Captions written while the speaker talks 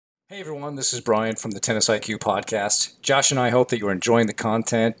Hey everyone, this is Brian from the Tennis IQ podcast. Josh and I hope that you're enjoying the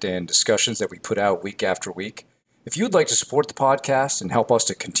content and discussions that we put out week after week. If you would like to support the podcast and help us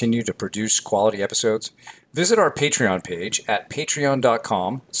to continue to produce quality episodes, visit our Patreon page at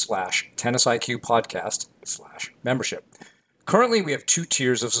patreon.com/tennisiqpodcast/membership. Currently, we have two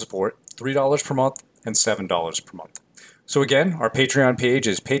tiers of support, $3 per month and $7 per month. So again, our Patreon page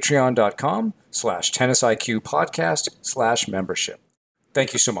is patreon.com/tennisiqpodcast/membership.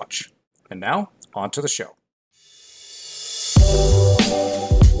 Thank you so much. And now, on to the show.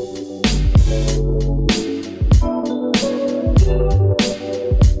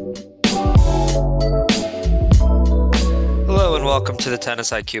 Hello and welcome to the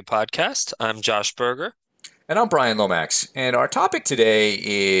Tennis IQ podcast. I'm Josh Berger. And I'm Brian Lomax. And our topic today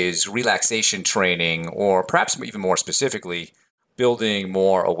is relaxation training, or perhaps even more specifically, building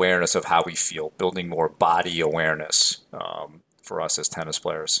more awareness of how we feel, building more body awareness for us as tennis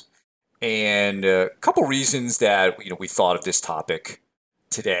players. And a couple reasons that we thought of this topic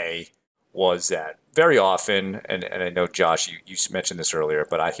today was that very often, and I know, Josh, you mentioned this earlier,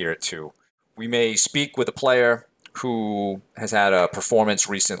 but I hear it too, we may speak with a player who has had a performance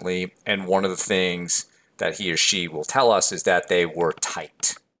recently, and one of the things that he or she will tell us is that they were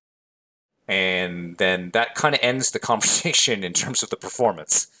tight. And then that kind of ends the conversation in terms of the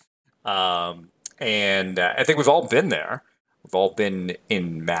performance. I think we've all been there. We've all been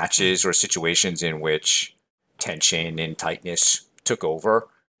in matches or situations in which tension and tightness took over.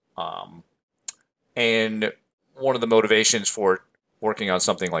 And one of the motivations for working on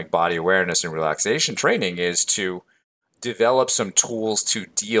something like body awareness and relaxation training is to develop some tools to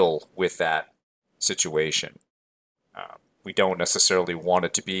deal with that situation. We don't necessarily want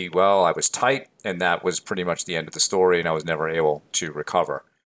it to be, well, I was tight and that was pretty much the end of the story and I was never able to recover.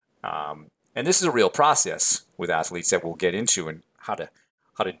 And this is a real process with athletes that we'll get into, and how to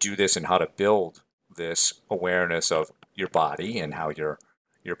do this and how to build this awareness of your body and how your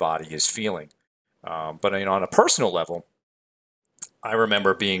body is feeling. But on a personal level, I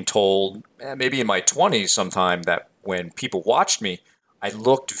remember being told, maybe in my 20s sometime, that when people watched me, I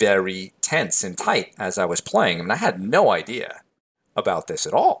looked very tense and tight as I was playing. And I had no idea about this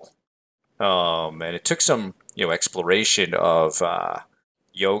at all. And it took some exploration of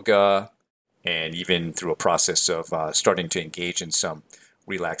yoga, and even through a process of starting to engage in some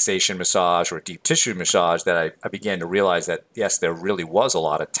relaxation massage or deep tissue massage, that I began to realize that, yes, there really was a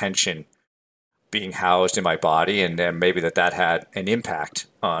lot of tension being housed in my body, and then maybe that had an impact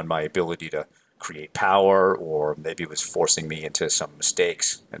on my ability to create power, or maybe it was forcing me into some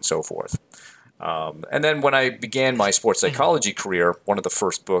mistakes and so forth. And then when I began my sports psychology career, one of the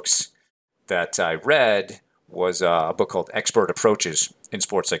first books that I read was a book called Expert Approaches in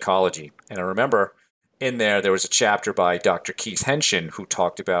Sports Psychology. And I remember in there was a chapter by Dr. Keith Henshin who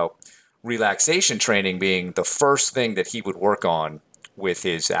talked about relaxation training being the first thing that he would work on with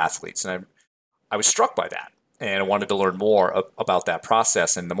his athletes. And I was struck by that, and I wanted to learn more about that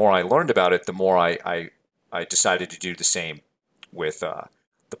process. And the more I learned about it, the more I decided to do the same with the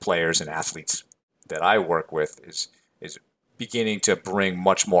players and athletes that I work with, is beginning to bring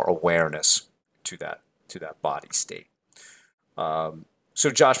much more awareness to that body state. So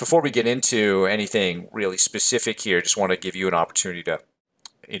Josh, before we get into anything really specific here, just want to give you an opportunity to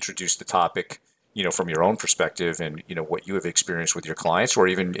introduce the topic, from your own perspective, and what you have experienced with your clients, or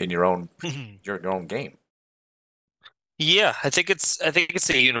even in your own your own game. Yeah, I think it's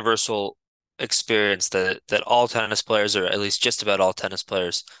a universal experience that all tennis players, or at least just about all tennis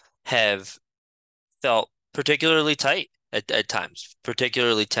players, have felt particularly tight at times,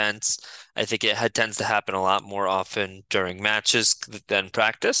 particularly tense. I think it tends to happen a lot more often during matches than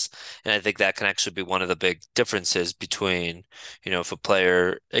practice. And I think that can actually be one of the big differences between, if a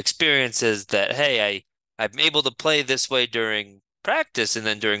player experiences that, hey, I'm able to play this way during practice, and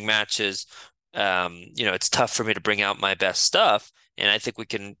then during matches, it's tough for me to bring out my best stuff. And I think we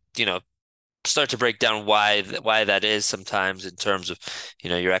can, start to break down why that is sometimes, in terms of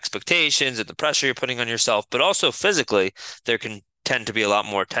your expectations and the pressure you're putting on yourself, but also physically there can tend to be a lot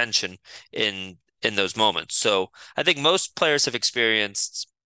more tension in those moments. So I think most players have experienced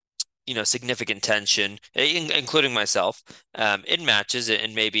significant tension, including myself, in matches,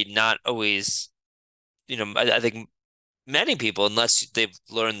 and maybe not always. I think many people, unless they've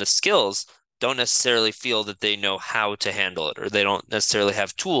learned the skills, don't necessarily feel that they know how to handle it, or they don't necessarily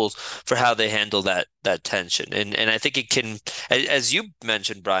have tools for how they handle that tension. And I think it can, as you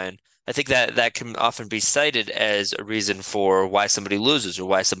mentioned, Brian, I think that can often be cited as a reason for why somebody loses or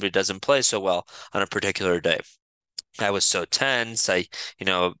why somebody doesn't play so well on a particular day. I was so tense. And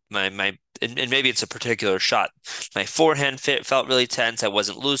maybe it's a particular shot. My forehand felt really tense. I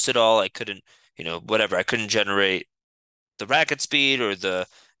wasn't loose at all. I couldn't, whatever. I couldn't generate the racket speed or the,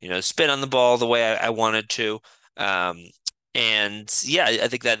 spin on the ball the way I wanted to. Um, and yeah, I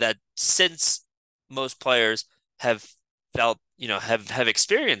think that since most players have felt, have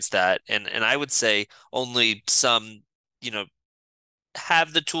experienced that, and I would say only some,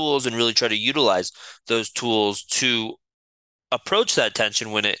 have the tools and really try to utilize those tools to approach that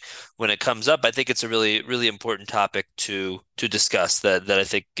tension when it comes up. I think it's a really really important topic to discuss that I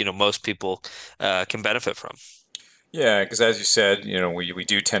think most people can benefit from. Yeah, because as you said, we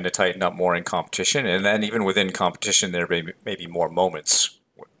do tend to tighten up more in competition, and then even within competition, there may be more moments,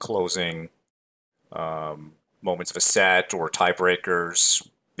 closing um, moments of a set or tiebreakers,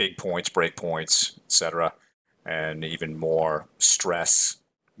 big points, break points, etc., and even more stress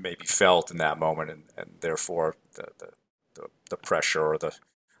may be felt in that moment, and therefore the pressure or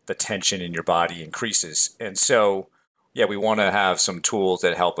the tension in your body increases. And so, yeah, we want to have some tools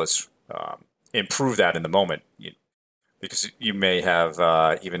that help us improve that in the moment. Because you may have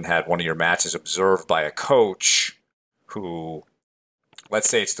even had one of your matches observed by a coach who, let's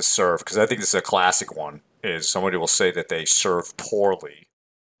say it's the serve, because I think this is a classic one, is somebody will say that they serve poorly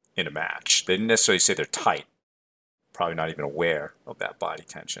in a match. They didn't necessarily say they're tight, probably not even aware of that body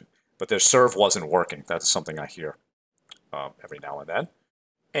tension, but their serve wasn't working. That's something I hear every now and then.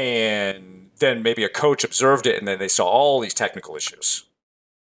 And then maybe a coach observed it and then they saw all these technical issues.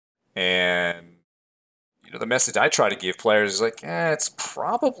 And the message I try to give players is like, it's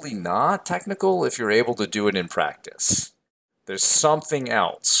probably not technical if you're able to do it in practice. There's something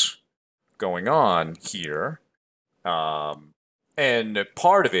else going on here. And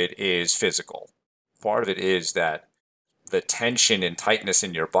part of it is physical. Part of it is that the tension and tightness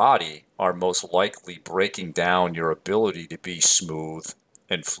in your body are most likely breaking down your ability to be smooth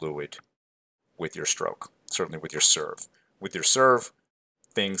and fluid with your stroke, certainly with your serve. With your serve,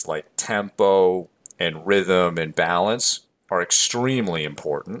 things like tempo and rhythm and balance are extremely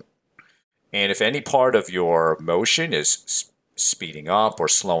important. And if any part of your motion is speeding up or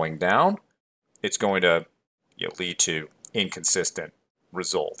slowing down, it's going to lead to inconsistent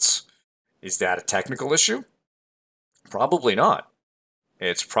results. Is that a technical issue? Probably not.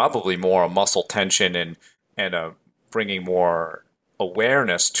 It's probably more a muscle tension and a bringing more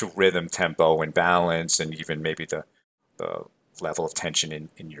awareness to rhythm, tempo, and balance, and even maybe the level of tension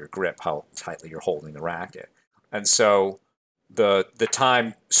in your grip, how tightly you're holding the racket. And so the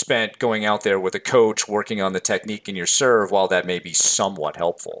time spent going out there with a coach working on the technique in your serve, while that may be somewhat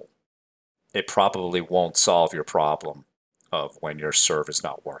helpful, it probably won't solve your problem of when your serve is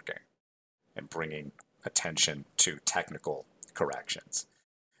not working and bringing attention to technical corrections.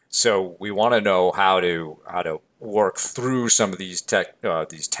 So we want to know how to work through some of these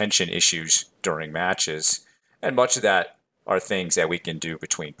tension issues during matches, and much of that are things that we can do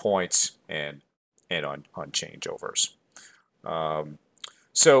between points and on changeovers. Um,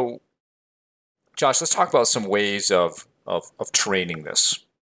 so, Josh, let's talk about some ways of training this.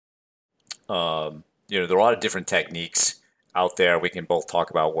 There are a lot of different techniques out there. We can both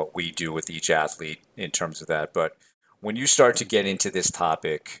talk about what we do with each athlete in terms of that. But when you start to get into this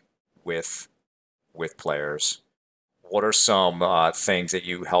topic with players, what are some things that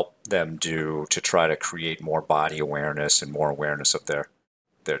you help them do to try to create more body awareness and more awareness of their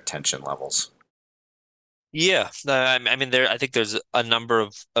tension levels? Yeah, I mean, I think there's a number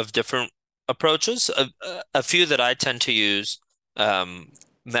of different approaches. A few that I tend to use,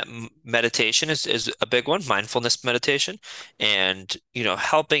 meditation is a big one, mindfulness meditation, and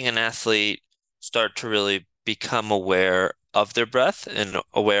helping an athlete start to really become aware of their breath and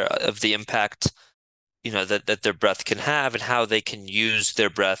aware of the impact, that their breath can have and how they can use their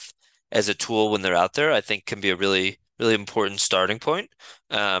breath as a tool when they're out there. I think can be a really really important starting point.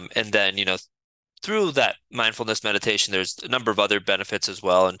 And then through that mindfulness meditation, there's a number of other benefits as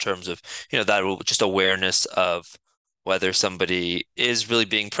well in terms of, just awareness of whether somebody is really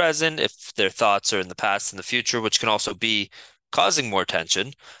being present, if their thoughts are in the past and the future, which can also be causing more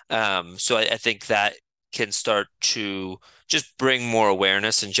tension. So I think that can start to just bring more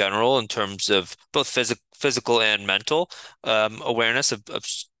awareness in general in terms of both physical and mental awareness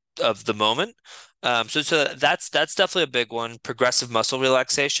of the moment. So that's definitely a big one. Progressive muscle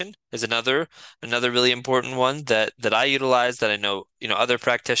relaxation is another really important one that I utilize, that I know other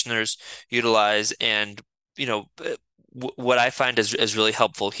practitioners utilize. And what I find is really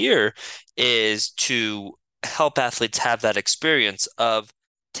helpful here is to help athletes have that experience of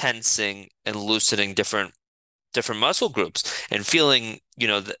tensing and loosening different different muscle groups and feeling,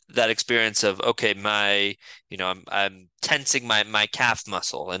 that experience of, okay, I'm tensing my calf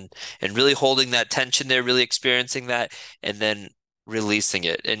muscle and really holding that tension there, really experiencing that, and then releasing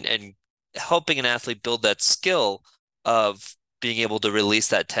it and helping an athlete build that skill of being able to release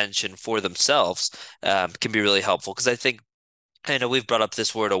that tension for themselves can be really helpful. Because I know we've brought up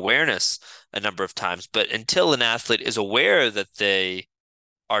this word awareness a number of times, but until an athlete is aware that they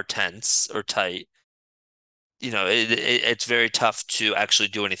are tense or tight, it's very tough to actually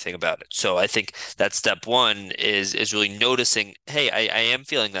do anything about it. So I think that step one is really noticing, hey, I am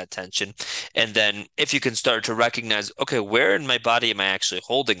feeling that tension. And then if you can start to recognize, okay, where in my body am I actually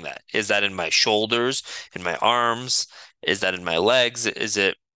holding that? Is that in my shoulders, in my arms? Is that in my legs? Is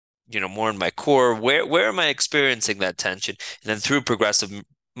it, more in my core? Where am I experiencing that tension? And then through progressive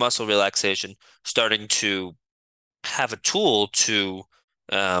muscle relaxation, starting to have a tool to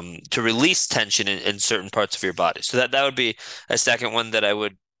release tension in certain parts of your body. So that would be a second one that I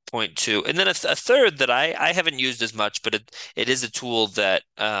would point to. And then a third that I haven't used as much, but it is a tool that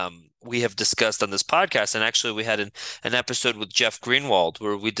we have discussed on this podcast. And actually, we had an episode with Jeff Greenwald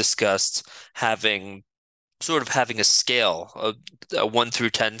where we discussed having a scale, a 1 through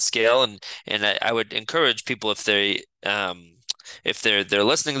 10 scale, and I would encourage people if they're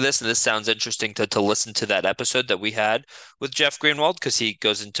listening to this and this sounds interesting to listen to that episode that we had with Jeff Greenwald because he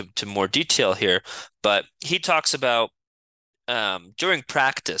goes into more detail here. But he talks about during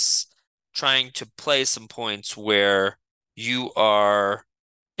practice trying to play some points where you are,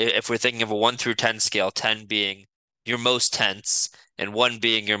 if we're thinking of a 1 through 10 scale, 10 being your most tense and 1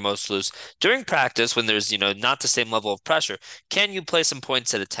 being your most loose. During practice, when there's, not the same level of pressure, can you play some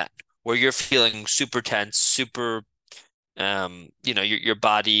points at a 10 where you're feeling super tense, super your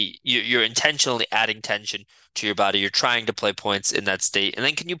body, you're intentionally adding tension to your body. You're trying to play points in that state. And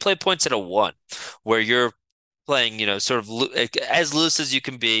then can you play points at a 1 where you're playing, sort of as loose as you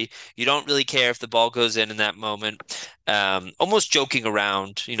can be. You don't really care if the ball goes in that moment. Almost joking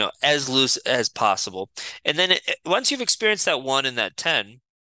around, as loose as possible. And then once you've experienced that 1 and that 10,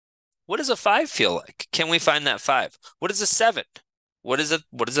 what does a 5 feel like? Can we find that 5? What is a 7? What is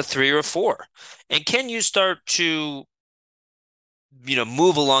a 3 or a 4? And can you start to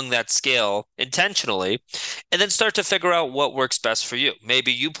move along that scale intentionally and then start to figure out what works best for you.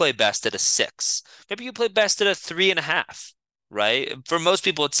 Maybe you play best at a 6. Maybe you play best at a 3.5, right? For most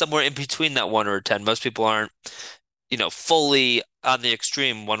people, it's somewhere in between that 1 or a 10. Most people aren't, fully on the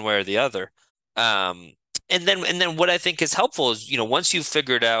extreme one way or the other. And then what I think is helpful is, once you've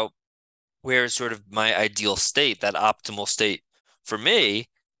figured out where is sort of my ideal state, that optimal state for me,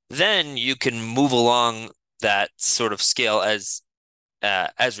 then you can move along that sort of scale as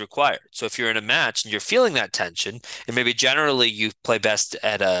required. So if you're in a match and you're feeling that tension, and maybe generally you play best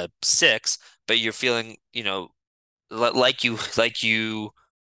at a 6, but you're feeling, like you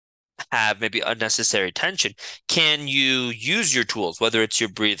have maybe unnecessary tension, can you use your tools, whether it's your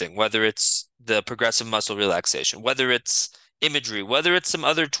breathing, whether it's the progressive muscle relaxation, whether it's imagery, whether it's some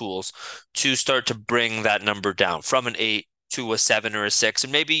other tools to start to bring that number down from an 8 to a 7 or a 6.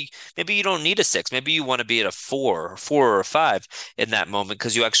 And maybe you don't need a 6. Maybe you want to be at a 4 or a 5 in that moment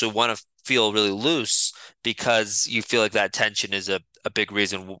because you actually want to feel really loose because you feel like that tension is a big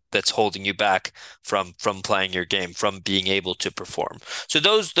reason that's holding you back from playing your game, from being able to perform. So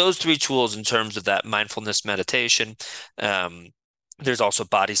those three tools in terms of that mindfulness meditation. There's also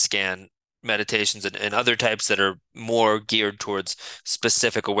body scan meditations and other types that are more geared towards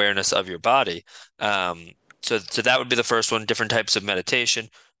specific awareness of your body. So that would be the first one, different types of meditation,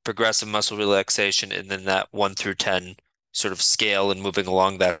 progressive muscle relaxation, and then that 1 through 10 sort of scale and moving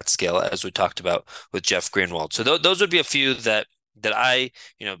along that scale as we talked about with Jeff Greenwald. So those would be a few that I,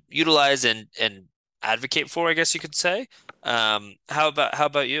 utilize and advocate for, I guess you could say. How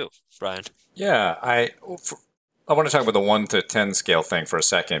about you, Brian? Yeah, I want to talk about the 1 to 10 scale thing for a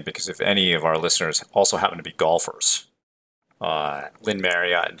second because if any of our listeners also happen to be golfers, Lynn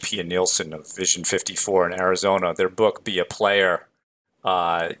Marriott and Pia Nielsen of Vision 54 in Arizona, their book Be a Player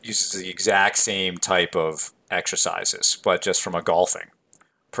uses the exact same type of exercises, but just from a golfing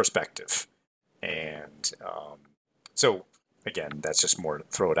perspective. And so, again, that's just more to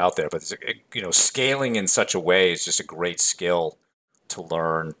throw it out there. But scaling in such a way is just a great skill to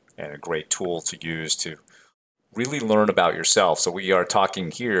learn and a great tool to use to really learn about yourself. So we are talking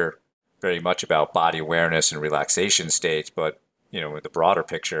here very much about body awareness and relaxation states, but in the broader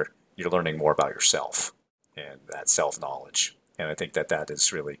picture, you're learning more about yourself and that self-knowledge. And I think that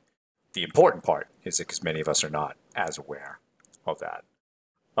is really the important part, is it because many of us are not as aware of that.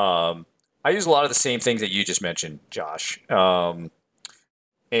 I use a lot of the same things that you just mentioned, Josh.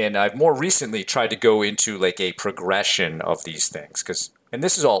 And I've more recently tried to go into like a progression of these things and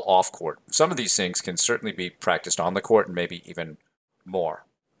this is all off court. Some of these things can certainly be practiced on the court and maybe even more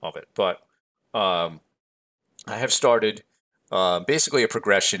of it. But um, I have started basically a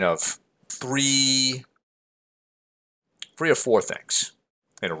progression of three, three or four things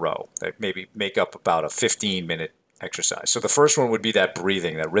in a row that maybe make up about a 15-minute exercise. So the first one would be that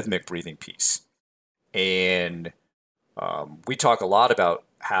breathing, that rhythmic breathing piece. And we talk a lot about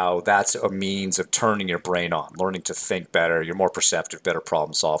how that's a means of turning your brain on, learning to think better. You're more perceptive, better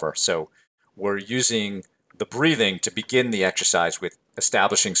problem solver. So we're using the breathing to begin the exercise with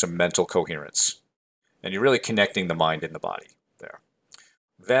establishing some mental coherence. And you're really connecting the mind and the body there.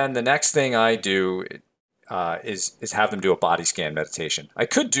 Then the next thing I do is have them do a body scan meditation. I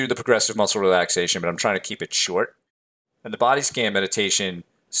could do the progressive muscle relaxation, but I'm trying to keep it short. And the body scan meditation,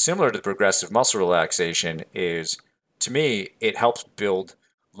 similar to the progressive muscle relaxation, is, to me, it helps build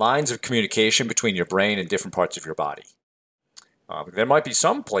lines of communication between your brain and different parts of your body. There might be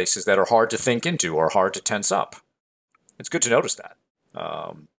some places that are hard to think into or hard to tense up. It's good to notice that.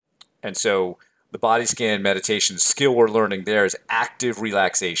 And so the body scan meditation skill we're learning there is active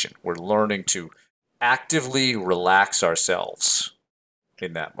relaxation. We're learning to actively relax ourselves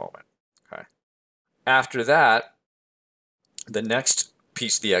in that moment. Okay. After that, the next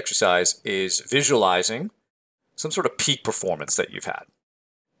piece of the exercise is visualizing some sort of peak performance that you've had.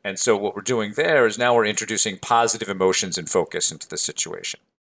 And so what we're doing there is now we're introducing positive emotions and focus into the situation.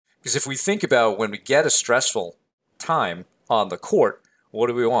 Because if we think about when we get a stressful time on the court, what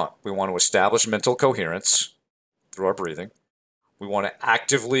do we want? We want to establish mental coherence through our breathing. We want to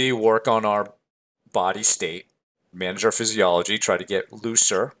actively work on our body state, manage our physiology, try to get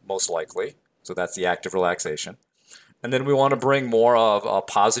looser, most likely. So that's the active relaxation. And then we want to bring more of a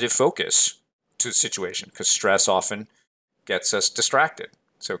positive focus to the situation because stress often gets us distracted.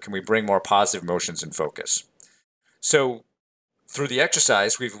 So can we bring more positive emotions and focus? So through the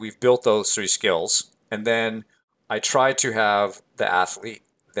exercise, we've built those three skills. And then I try to have the athlete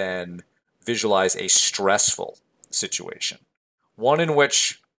then visualize a stressful situation, one in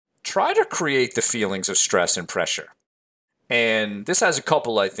which try to create the feelings of stress and pressure. And this has a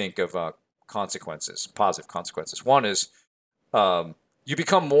couple, I think, of consequences, positive consequences. One is you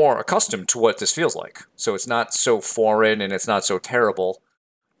become more accustomed to what this feels like. So it's not so foreign and it's not so terrible.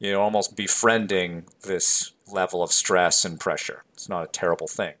 You know, almost befriending this level of stress and pressure. It's not a terrible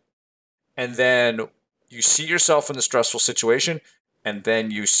thing. And then you see yourself in the stressful situation, and then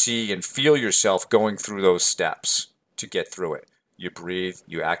you see and feel yourself going through those steps to get through it. You breathe,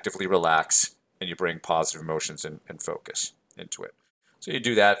 you actively relax, and you bring positive emotions and focus into it. So you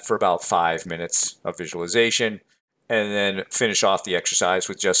do that for about 5 minutes of visualization, and then finish off the exercise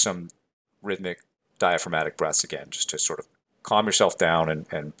with just some rhythmic diaphragmatic breaths again, just to sort of calm yourself down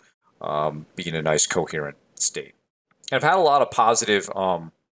and be in a nice coherent state. And I've had a lot of positive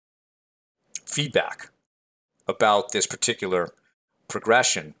feedback about this particular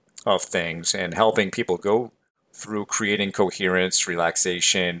progression of things and helping people go through creating coherence,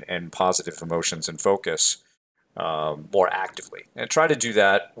 relaxation, and positive emotions and focus more actively. And try to do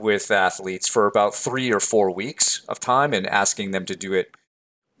that with athletes for about 3 or 4 weeks of time and asking them to do it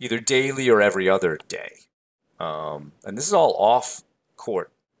either daily or every other day. And this is all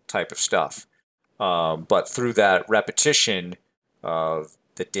off-court type of stuff. But through that repetition of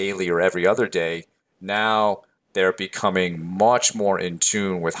the daily or every other day, now they're becoming much more in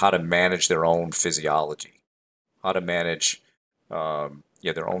tune with how to manage their own physiology, how to manage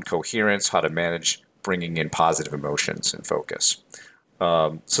their own coherence, how to manage bringing in positive emotions and focus.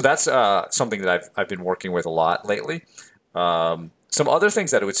 So that's something that I've been working with a lot lately. Some other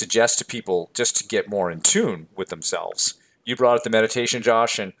things that I would suggest to people just to get more in tune with themselves. You brought up the meditation,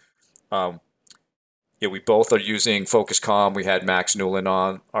 Josh, and we both are using Focus Calm. We had Max Newland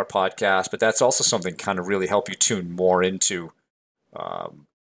on our podcast, but that's also something kind of really help you tune more into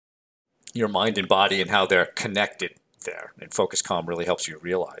your mind and body and how they're connected there. And Focus Calm really helps you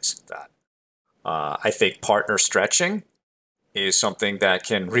realize that. I think partner stretching is something that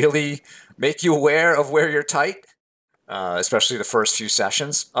can really make you aware of where you're tight, especially the first few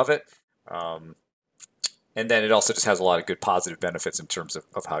sessions of it. And then it also just has a lot of good positive benefits in terms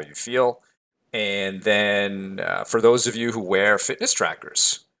of how you feel. And then for those of you who wear fitness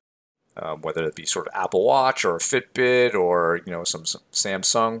trackers, whether it be sort of Apple Watch or a Fitbit or some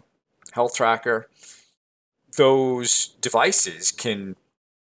Samsung health tracker, those devices can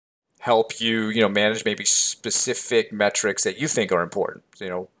help you manage maybe specific metrics that you think are important.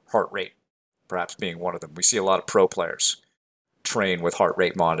 Heart rate perhaps being one of them. We see a lot of pro players train with heart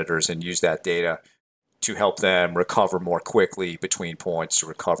rate monitors and use that data to help them recover more quickly between points to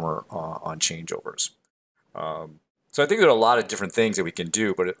recover on changeovers. So I think there are a lot of different things that we can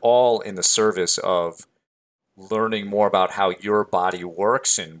do, but it all in the service of learning more about how your body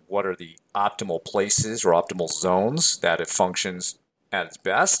works and what are the optimal places or optimal zones that it functions at its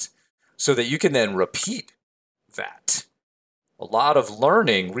best so that you can then repeat that. A lot of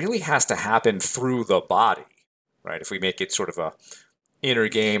learning really has to happen through the body, right? If we make it sort of a inner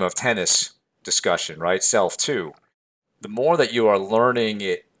game of tennis discussion, right? Self too. The more that you are learning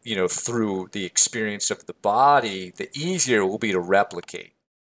it, through the experience of the body, the easier it will be to replicate.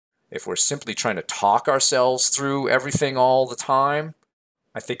 If we're simply trying to talk ourselves through everything all the time,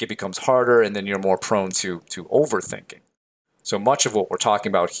 I think it becomes harder and then you're more prone to overthinking. So much of what we're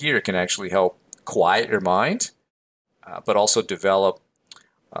talking about here can actually help quiet your mind, but also develop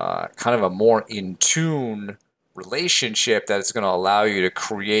kind of a more in tune relationship that is going to allow you to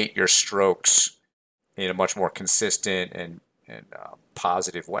create your strokes in a much more consistent and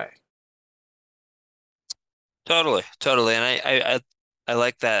positive way. Totally. And I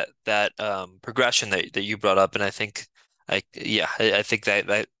like that progression that you brought up, and I think I think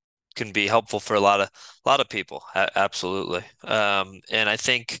that can be helpful for a lot of people. Absolutely. And I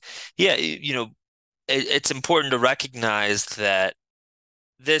think it's important to recognize that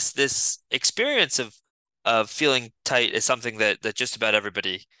this experience of feeling tight is something that just about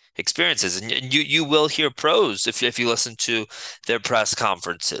everybody experiences, and you will hear pros if you listen to their press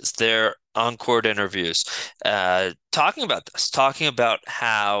conferences, their on-court interviews, talking about this, talking about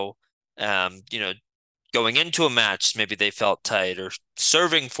how going into a match, maybe they felt tight, or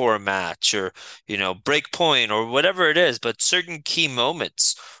serving for a match, or break point, or whatever it is, but certain key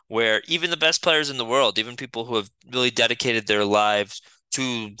moments where even the best players in the world, even people who have really dedicated their lives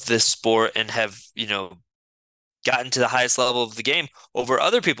to this sport and have gotten to the highest level of the game over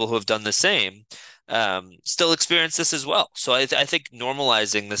other people who have done the same, still experience this as well. So I think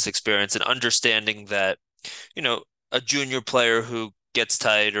normalizing this experience and understanding that a junior player who gets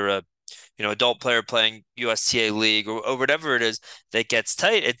tight, or a adult player playing USTA League, or whatever it is that gets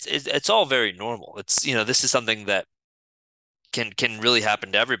tight, it's all very normal. It's this is something that can really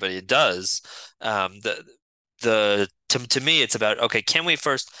happen to everybody. It does. To me, it's about, okay, can we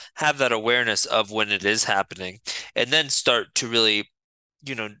first have that awareness of when it is happening, and then start to really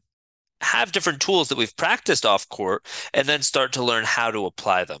you know have different tools that we've practiced off court, and then start to learn how to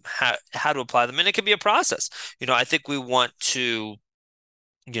apply them, how to apply them. And it can be a process. I think we want to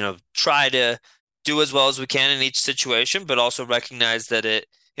try to do as well as we can in each situation, but also recognize that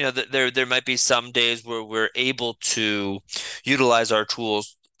that there might be some days where we're able to utilize our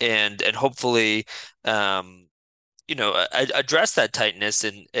tools and hopefully address that tightness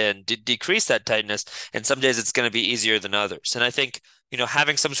and decrease that tightness. And some days it's going to be easier than others. And I think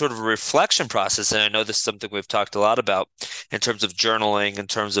having some sort of a reflection process, and I know this is something we've talked a lot about in terms of journaling, in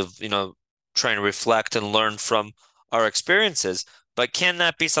terms of trying to reflect and learn from our experiences. But can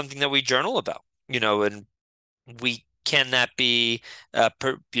that be something that we journal about? And can that be a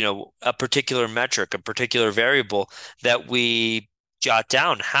particular metric, a particular variable that we jot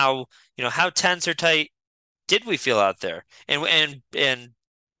down? How tense or tight did we feel out there? And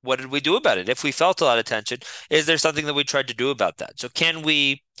what did we do about it? If we felt a lot of tension, is there something that we tried to do about that? So can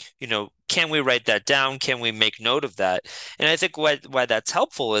we write that down? Can we make note of that? And I think why that's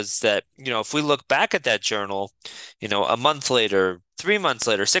helpful is that, if we look back at that journal, a month later, 3 months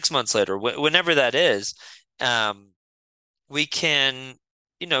later, 6 months later, whenever that is, we can,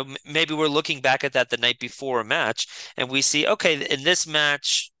 maybe we're looking back at that the night before a match, and we see, okay, in this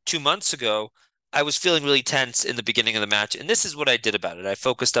match 2 months ago, I was feeling really tense in the beginning of the match, and this is what I did about it. I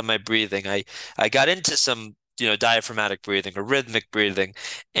focused on my breathing. I got into some, diaphragmatic breathing or rhythmic breathing,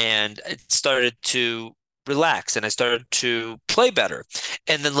 and it started to relax, and I started to play better.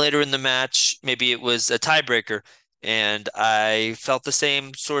 And then later in the match, maybe it was a tiebreaker, and I felt the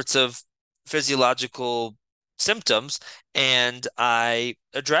same sorts of physiological symptoms, and I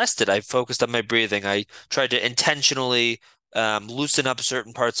addressed it. I focused on my breathing. I tried to intentionally loosen up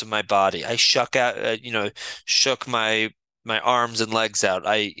certain parts of my body. I shook my arms and legs out.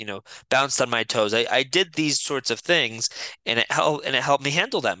 I, bounced on my toes. I did these sorts of things, and it helped me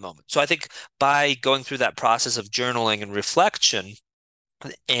handle that moment. So I think by going through that process of journaling and reflection,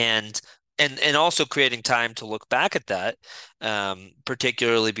 and and also creating time to look back at that,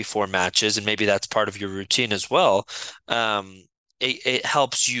 particularly before matches, and maybe that's part of your routine as well. It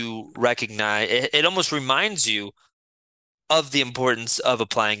helps you recognize. It almost reminds you of the importance of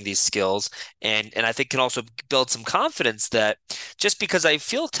applying these skills, and I think can also build some confidence that just because I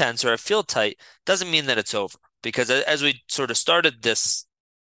feel tense or I feel tight doesn't mean that it's over. Because as we sort of started this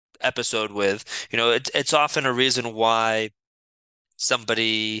episode with. It's often a reason why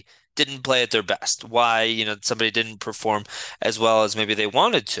somebody didn't play at their best, why, somebody didn't perform as well as maybe they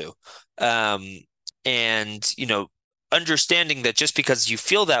wanted to. Um, and, understanding that just because you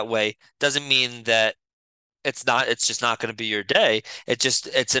feel that way doesn't mean that it's just not going to be your day.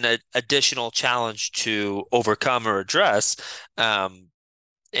 It's an additional challenge to overcome or address. Um,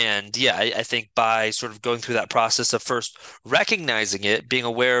 and yeah, I think by sort of going through that process of first recognizing it, being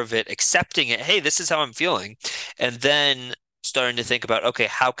aware of it, accepting it, hey, this is how I'm feeling, and then starting to think about, okay,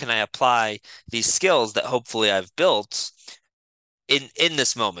 how can I apply these skills that hopefully I've built in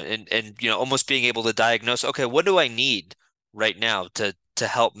this moment, and almost being able to diagnose, okay, what do I need right now to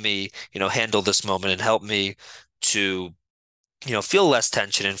help me, handle this moment and help me to, feel less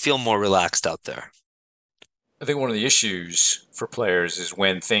tension and feel more relaxed out there. I think one of the issues for players is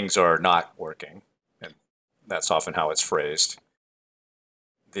when things are not working, and that's often how it's phrased,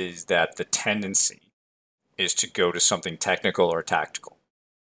 is that the tendency is to go to something technical or tactical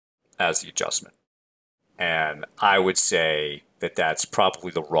as the adjustment. And I would say that that's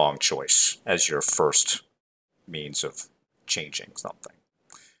probably the wrong choice as your first means of changing something.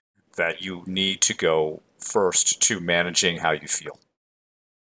 That you need to go first to managing how you feel.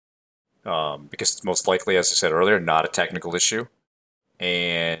 Because it's most likely, as I said earlier, not a technical issue.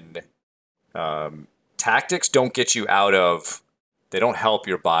 And tactics don't get you out of, they don't help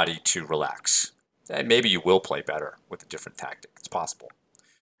your body to relax. And maybe you will play better with a different tactic. It's possible.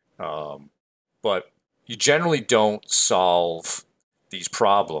 But you generally don't solve these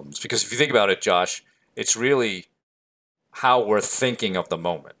problems because if you think about it, Josh, it's really how we're thinking of the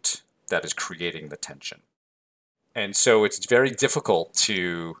moment that is creating the tension. And so it's very difficult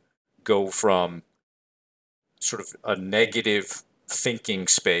to go from sort of a negative thinking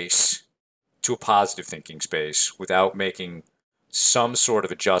space to a positive thinking space without making some sort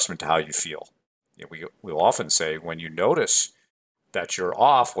of adjustment to how you feel. We'll often say when you notice that you're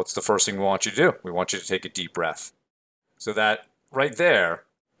off, what's the first thing we want you to do? We want you to take a deep breath. So that right there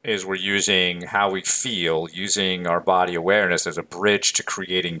is we're using how we feel, using our body awareness as a bridge to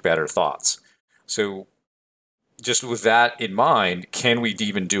creating better thoughts. So just with that in mind, can we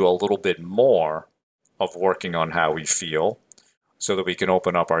even do a little bit more of working on how we feel so that we can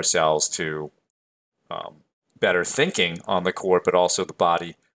open up ourselves to better thinking on the court, but also the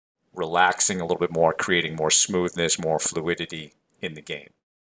body relaxing a little bit more, creating more smoothness, more fluidity in the game.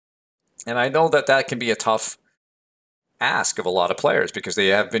 And I know that that can be a tough ask of a lot of players because they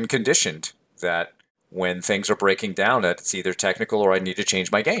have been conditioned that when things are breaking down, that it's either technical or I need to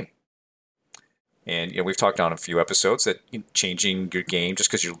change my game. And we've talked on a few episodes that changing your game just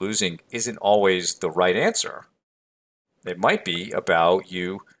because you're losing isn't always the right answer. It might be about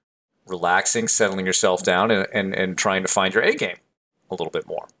you relaxing, settling yourself down, and trying to find your A game a little bit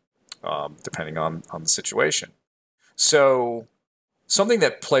more, depending on the situation. So something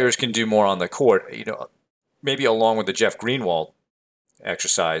that players can do more on the court, maybe along with the Jeff Greenwald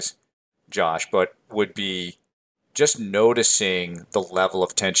exercise, Josh, but would be just noticing the level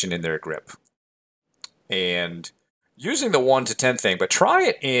of tension in their grip. And using the 1 to 10 thing, but try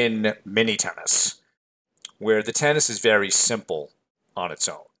it in mini tennis, where the tennis is very simple on its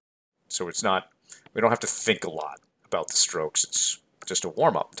own. So it's not, we don't have to think a lot about the strokes. It's just a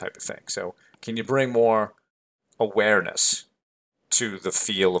warm-up type of thing. So can you bring more awareness to the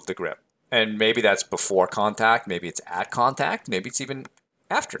feel of the grip? And maybe that's before contact, maybe it's at contact, maybe it's even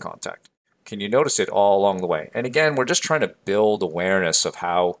after contact. Can you notice it all along the way? And again, we're just trying to build awareness of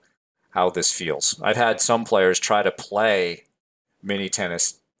how this feels. I've had some players try to play mini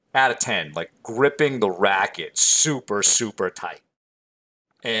tennis at a 10, like gripping the racket super, super tight.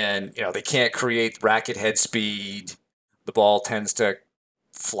 And, they can't create racket head speed. The ball tends to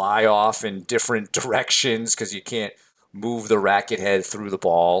fly off in different directions because you can't move the racket head through the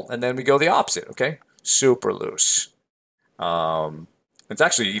ball. And then we go the opposite, okay? Super loose. It's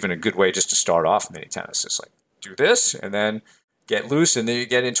actually even a good way just to start off mini tennis. It's like, do this and then get loose, and then you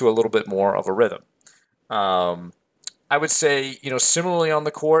get into a little bit more of a rhythm. I would say, similarly on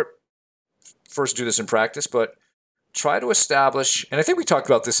the court, first do this in practice, but try to establish, and I think we talked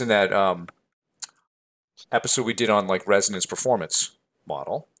about this in that episode we did on like resonance performance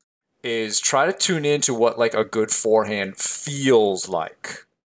model, is try to tune into what like a good forehand feels like.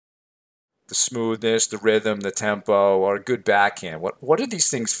 The smoothness, the rhythm, the tempo, or a good backhand. What do these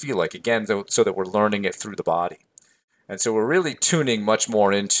things feel like? Again, so that we're learning it through the body. And so we're really tuning much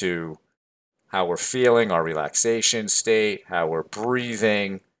more into how we're feeling, our relaxation state, how we're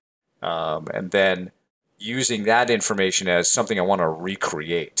breathing, and then using that information as something I want to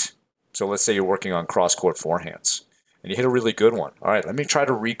recreate. So let's say you're working on cross-court forehands. and you hit a really good one. All right, let me try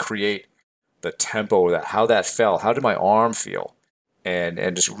to recreate the tempo of that, how that felt, how did my arm feel, and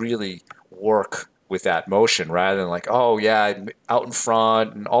just really work with that motion rather than like, oh yeah, out in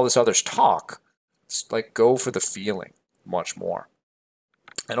front and all this other talk. Just like go for the feeling much more.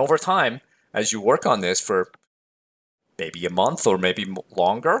 And over time, as you work on this for maybe a month or maybe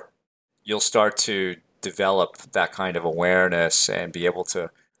longer, you'll start to develop that kind of awareness and be able to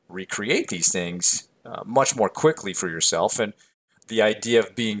recreate these things much more quickly for yourself. And the idea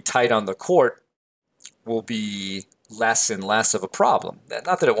of being tight on the court will be less and less of a problem.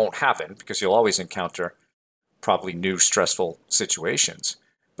 Not that it won't happen, because you'll always encounter probably new stressful situations.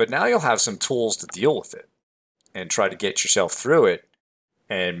 But now you'll have some tools to deal with it and try to get yourself through it.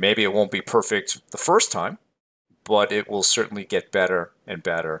 And maybe it won't be perfect the first time, but it will certainly get better and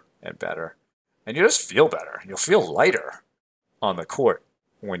better and better. And you just feel better. You'll feel lighter on the court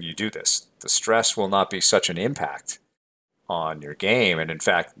when you do this. The stress will not be such an impact on your game. And in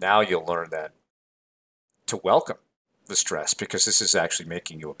fact, now you'll learn that to welcome the stress, because this is actually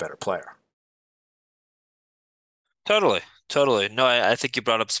making you a better player. Totally, totally. No, I think you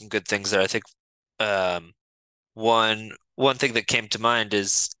brought up some good things there. I think um, one thing that came to mind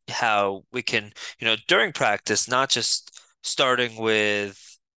is how we can, during practice, not just starting with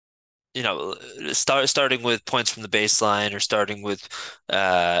starting with points from the baseline or starting with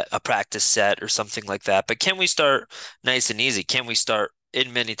a practice set or something like that. But can we start nice and easy? Can we start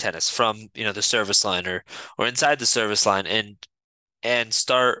in mini tennis from, the service line or inside the service line and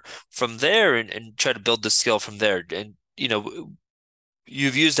start from there and try to build the skill from there? And,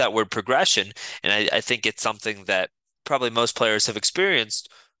 you've used that word progression, and I think it's something that probably most players have experienced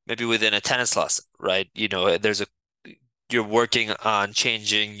maybe within a tennis lesson, right? You're working on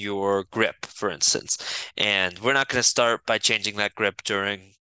changing your grip, for instance. And we're not going to start by changing that grip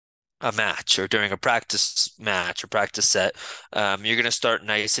during a match or during a practice match or practice set. You're going to start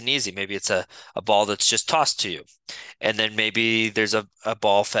nice and easy. Maybe it's a ball that's just tossed to you. And then maybe there's a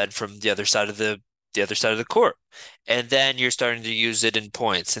ball fed from the other side of the court. And then you're starting to use it in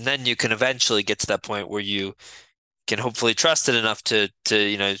points. And then you can eventually get to that point where you can hopefully trust it enough to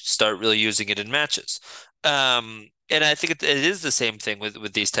start really using it in matches. And I think it is the same thing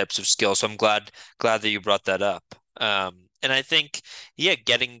with these types of skills. So I'm glad that you brought that up. And I think, yeah,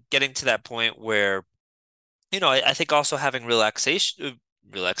 getting to that point where, I think also having relaxation,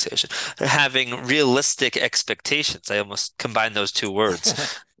 having realistic expectations. I almost combined those two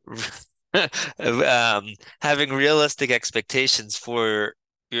words. Having realistic expectations for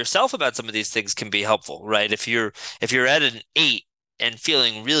yourself about some of these things can be helpful, right? If you're at an 8 and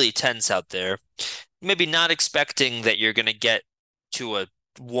feeling really tense out there, maybe not expecting that you're going to get to a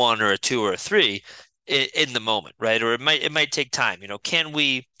 1 or a 2 or a 3 in the moment, right? Or it might take time. Can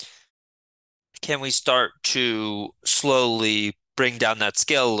we start to slowly bring down that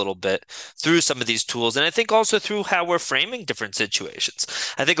scale a little bit through some of these tools? And I think also through how we're framing different situations.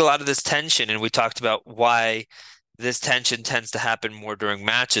 I think a lot of this tension, and we talked about why this tension tends to happen more during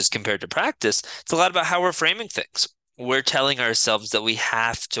matches compared to practice. It's a lot about how we're framing things. We're telling ourselves that we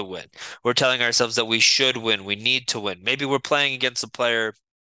have to win. We're telling ourselves that we should win. We need to win. Maybe we're playing against a player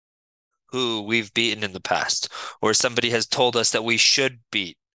who we've beaten in the past, or somebody has told us that we should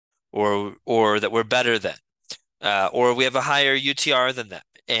beat, or that we're better than, or we have a higher UTR than them,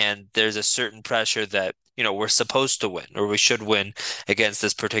 and there's a certain pressure that we're supposed to win or we should win against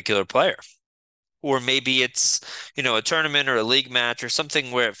this particular player. Or maybe it's a tournament or a league match or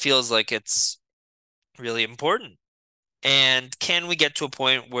something where it feels like it's really important. And can we get to a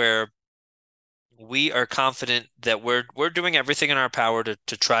point where we are confident that we're doing everything in our power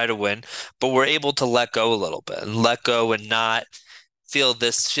to try to win, but we're able to let go a little bit and let go and not feel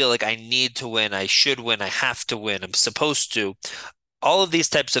like I need to win, I should win, I have to win, I'm supposed to. All of these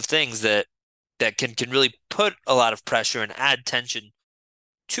types of things that can really put a lot of pressure and add tension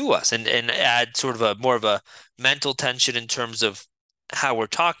to us and add sort of a more of a mental tension in terms of how we're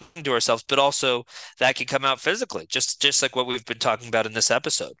talking to ourselves, but also that can come out physically, just like what we've been talking about in this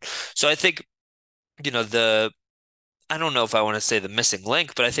episode. So I think, the I don't know if I want to say the missing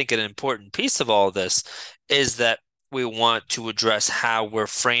link, but I think an important piece of all of this is that we want to address how we're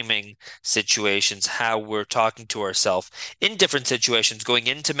framing situations, how we're talking to ourselves in different situations, going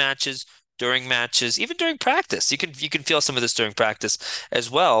into matches, during matches, even during practice. You can feel some of this during practice as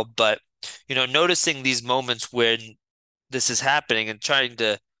well, but noticing these moments when this is happening and trying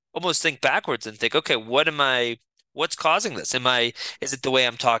to almost think backwards and think, okay, what's causing this? Is it the way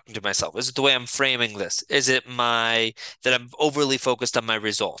I'm talking to myself? Is it the way I'm framing this? Is it that I'm overly focused on my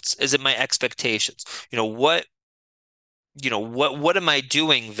results? Is it my expectations? What what am I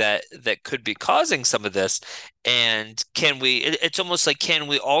doing that could be causing some of this? And it's almost like, can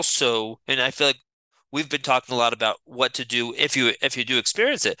we also, and I feel like we've been talking a lot about what to do if you do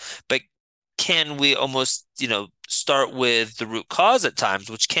experience it, but can we almost, start with the root cause at times,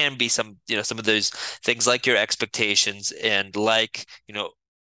 which can be some of those things like your expectations and like,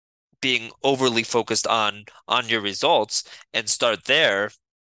 being overly focused on your results, and start there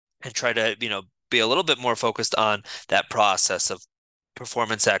and try to, be a little bit more focused on that process of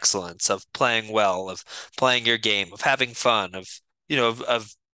performance excellence, of playing well, of playing your game, of having fun, of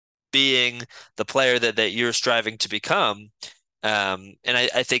being the player that you're striving to become. And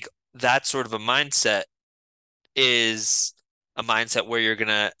I think that sort of a mindset is a mindset where you're going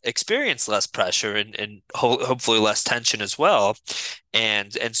to experience less pressure and hopefully less tension as well,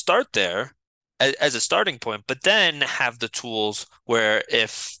 and start there as a starting point, but then have the tools where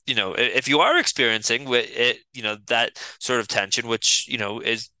if you are experiencing it, that sort of tension, which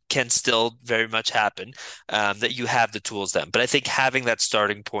is can still very much happen, that you have the tools then. But I think having that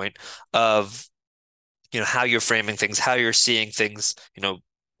starting point of how you're framing things, how you're seeing things,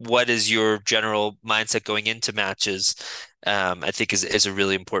 what is your general mindset going into matches, I think is a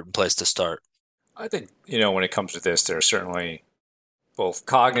really important place to start. I think, when it comes to this, there are certainly both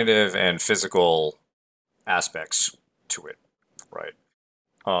cognitive and physical aspects to it, right?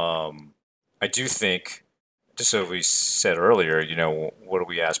 I do think, just as we said earlier, what do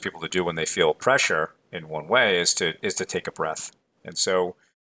we ask people to do when they feel pressure in one way is to take a breath. And so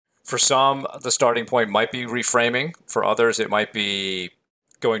for some, the starting point might be reframing. For others, it might be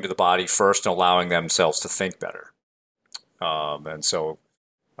going to the body first and allowing themselves to think better. And so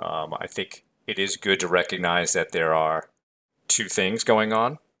I think it is good to recognize that there are two things going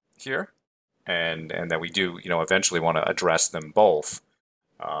on here, and that we do, eventually want to address them both.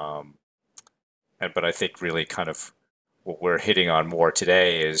 Um, but I think really kind of what we're hitting on more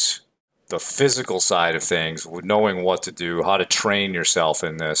today is the physical side of things, knowing what to do, how to train yourself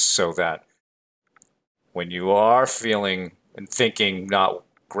in this so that when you are feeling and thinking not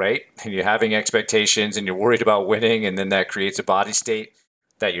great and you're having expectations and you're worried about winning, and then that creates a body state,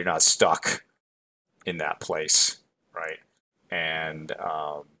 that you're not stuck in that place, right? And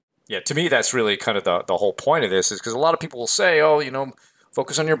yeah, to me, that's really kind of the whole point of this, is because a lot of people will say, oh,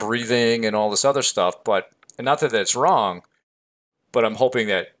 focus on your breathing and all this other stuff. And not that that's wrong, but I'm hoping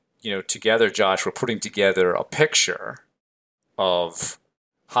that, together, Josh, we're putting together a picture of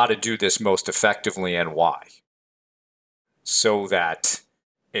how to do this most effectively and why. So that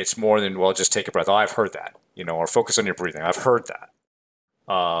it's more than, well, just take a breath. Oh, I've heard that, or focus on your breathing. I've heard that.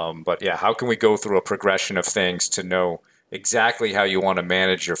 But yeah, how can we go through a progression of things to know exactly how you want to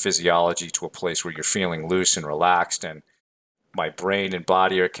manage your physiology to a place where you're feeling loose and relaxed, and my brain and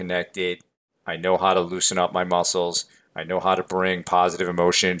body are connected. I know how to loosen up my muscles. I know how to bring positive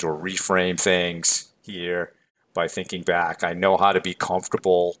emotions or reframe things here by thinking back. I know how to be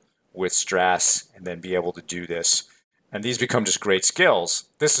comfortable with stress and then be able to do this. And these become just great skills.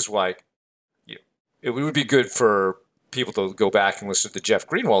 This is why it would be good for people to go back and listen to the Jeff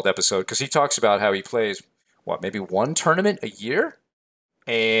Greenwald episode, because he talks about how he plays, maybe one tournament a year?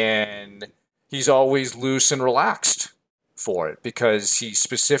 And he's always loose and relaxed for it because he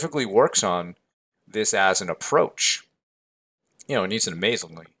specifically works on this as an approach. And he's an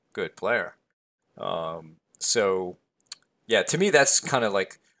amazingly good player. So, yeah, to me, that's kind of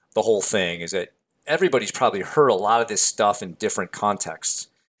like the whole thing, is that everybody's probably heard a lot of this stuff in different contexts.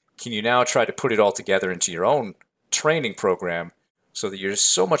 Can you now try to put it all together into your own training program so that you're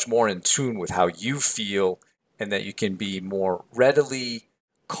so much more in tune with how you feel, and that you can be more readily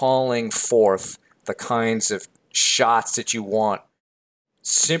calling forth the kinds of shots that you want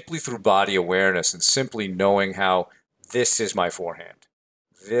simply through body awareness and simply knowing how this is my forehand,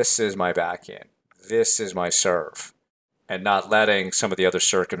 this is my backhand, this is my serve, and not letting some of the other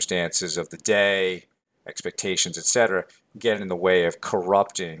circumstances of the day, expectations, etc., get in the way of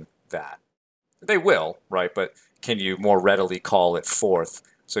corrupting that. They will, right? But can you more readily call it forth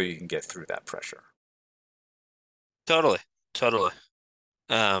so you can get through that pressure? Totally, totally.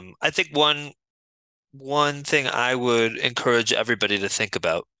 I think one thing I would encourage everybody to think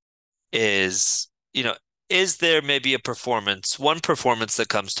about is, is there maybe one performance that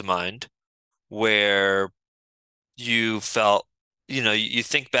comes to mind where you felt, you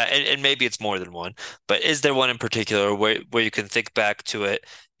think back, and maybe it's more than one, but is there one in particular where you can think back to it,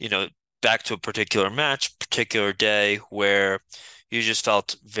 back to a particular match, particular day where you just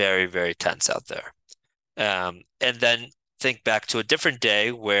felt very, very tense out there? And then think back to a different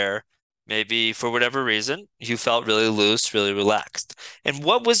day where maybe for whatever reason, you felt really loose, really relaxed. And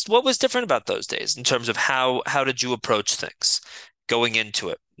what was different about those days in terms of how did you approach things going into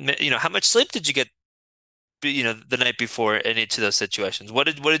it? How much sleep did you get, the night before in each of those situations? What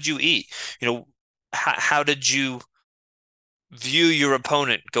did you eat? How did you view your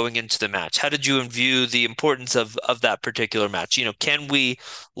opponent going into the match? How did you view the importance of that particular match? Can we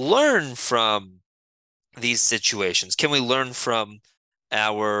learn from these situations? Can we learn from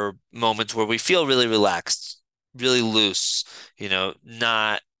our moments where we feel really relaxed, really loose,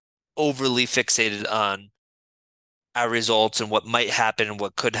 not overly fixated on our results and what might happen and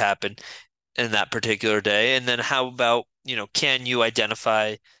what could happen in that particular day? And then how about, can you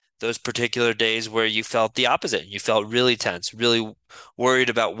identify those particular days where you felt the opposite and you felt really tense, really worried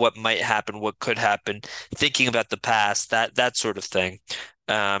about what might happen, what could happen, thinking about the past, that sort of thing.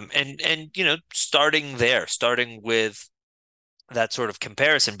 And starting there, starting with that sort of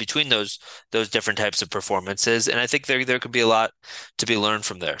comparison between those different types of performances. And I think there could be a lot to be learned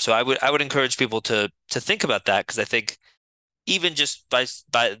from there. So I would encourage people to think about that, because I think even just by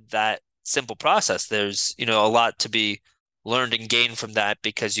that simple process, there's a lot to be learned and gained from that,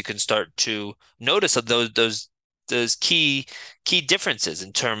 because you can start to notice those key differences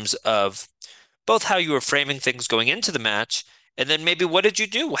in terms of both how you were framing things going into the match, and then maybe what did you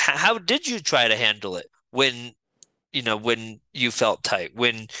do? How did you try to handle it when you felt tight,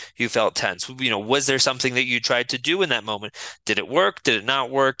 when you felt tense? Was there something that you tried to do in that moment? Did it work? Did it not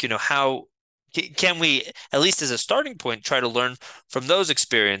work? How can we, at least as a starting point, try to learn from those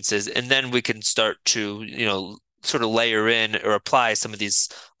experiences, and then we can start to, sort of layer in or apply some of these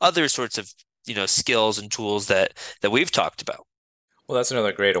other sorts of, skills and tools that we've talked about. Well, that's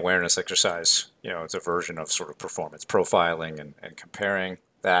another great awareness exercise. It's a version of sort of performance profiling and comparing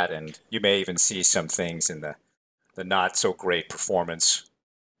that. And you may even see some things in the not so great performance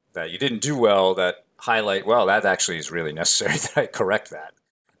that you didn't do well that highlight, well, that actually is really necessary that I correct that.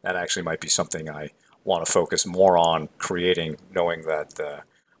 That actually might be something I want to focus more on creating, knowing that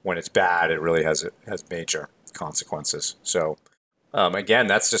when it's bad, it really has major consequences. So again,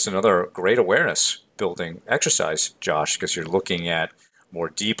 that's just another great awareness building exercise, Josh, because you're looking at more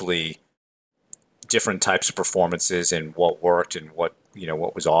deeply different types of performances and what worked and what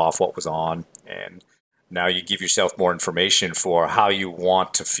was off, what was on, and now you give yourself more information for how you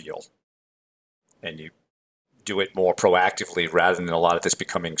want to feel, and you do it more proactively rather than a lot of this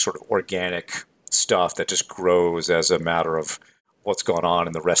becoming sort of organic stuff that just grows as a matter of what's going on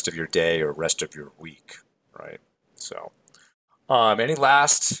in the rest of your day or rest of your week, right? So, any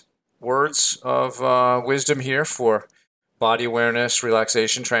last words of wisdom here for body awareness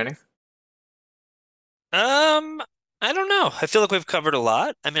relaxation training? Um, I don't know. I feel like we've covered a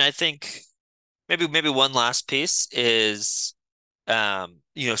lot. I mean, I think maybe one last piece is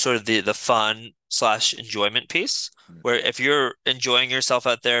sort of the fun slash enjoyment piece, where if you're enjoying yourself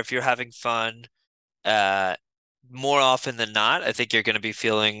out there, if you're having fun, uh, more often than not, I think you're going to be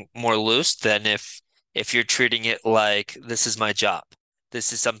feeling more loose than if you're treating it like this is my job.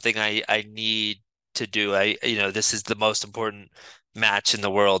 This is something I need to do. This is the most important match in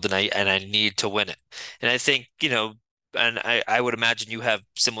the world, and I need to win it. And I think, and I would imagine you have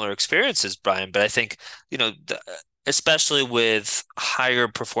similar experiences, Brian, but I think, especially with higher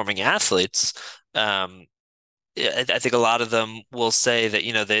performing athletes, yeah, I think a lot of them will say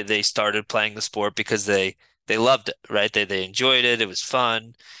that, they started playing the sport because they loved it, right? They enjoyed it, it was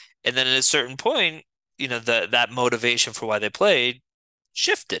fun. And then at a certain point, that motivation for why they played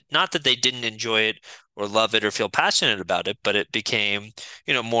shifted. Not that they didn't enjoy it or love it or feel passionate about it, but it became,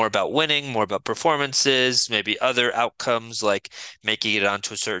 more about winning, more about performances, maybe other outcomes like making it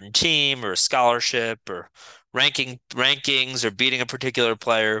onto a certain team or a scholarship or rankings or beating a particular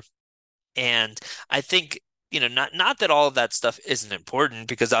player. And I think, not that all of that stuff isn't important,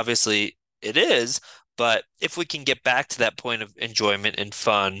 because obviously it is, but if we can get back to that point of enjoyment and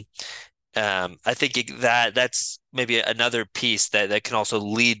fun, I think that's maybe another piece that can also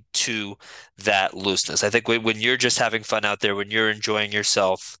lead to that looseness. I think when you're just having fun out there, when you're enjoying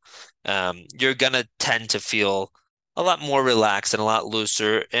yourself, you're gonna tend to feel a lot more relaxed and a lot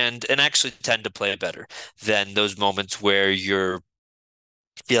looser, and actually tend to play better than those moments where you're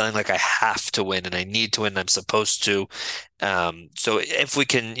feeling like I have to win and I need to win, I'm supposed to. So if we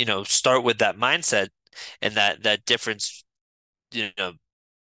can, start with that mindset and that difference, you know,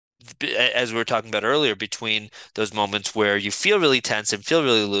 as we were talking about earlier, between those moments where you feel really tense and feel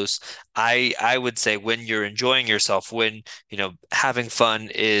really loose, I would say when you're enjoying yourself, when, having fun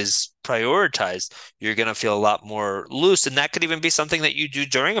is prioritized, you're gonna feel a lot more loose. And that could even be something that you do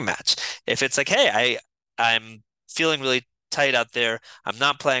during a match. If it's like, hey, I'm feeling really tight out there. I'm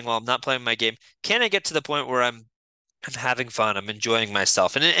not playing well. I'm not playing my game. Can I get to the point where I'm having fun. I'm enjoying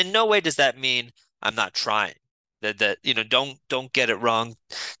myself. And in no way does that mean I'm not trying. That don't get it wrong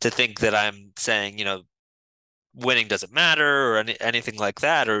to think that I'm saying, winning doesn't matter or anything like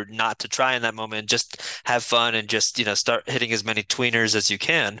that, or not to try in that moment. Just have fun and just, start hitting as many tweeners as you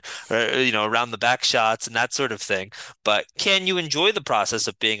can, or, around the back shots and that sort of thing. But can you enjoy the process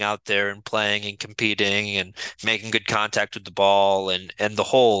of being out there and playing and competing and making good contact with the ball and the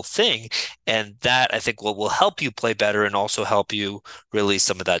whole thing? And that I think will help you play better and also help you release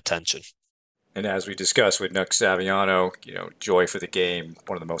some of that tension. And as we discussed with Nick Saviano, joy for the game,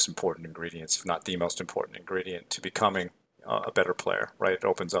 one of the most important ingredients, if not the most important ingredient to becoming a better player, right? It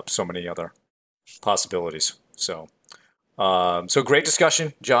opens up so many other possibilities. So great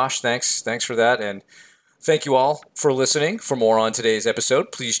discussion, Josh. Thanks for that. And thank you all for listening. For more on today's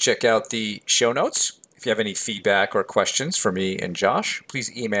episode, please check out the show notes. If you have any feedback or questions for me and Josh,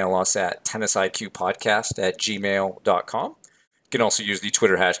 please email us at tennisiqpodcast@gmail.com. You can also use the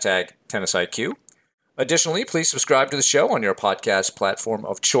Twitter hashtag TennisIQ. Additionally, please subscribe to the show on your podcast platform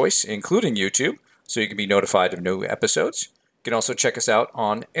of choice, including YouTube, so you can be notified of new episodes. You can also check us out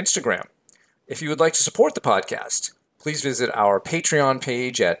on Instagram. If you would like to support the podcast, please visit our Patreon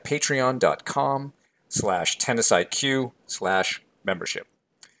page at patreon.com/tennisiq/membership.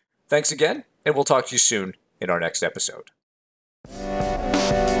 Thanks again, and we'll talk to you soon in our next episode.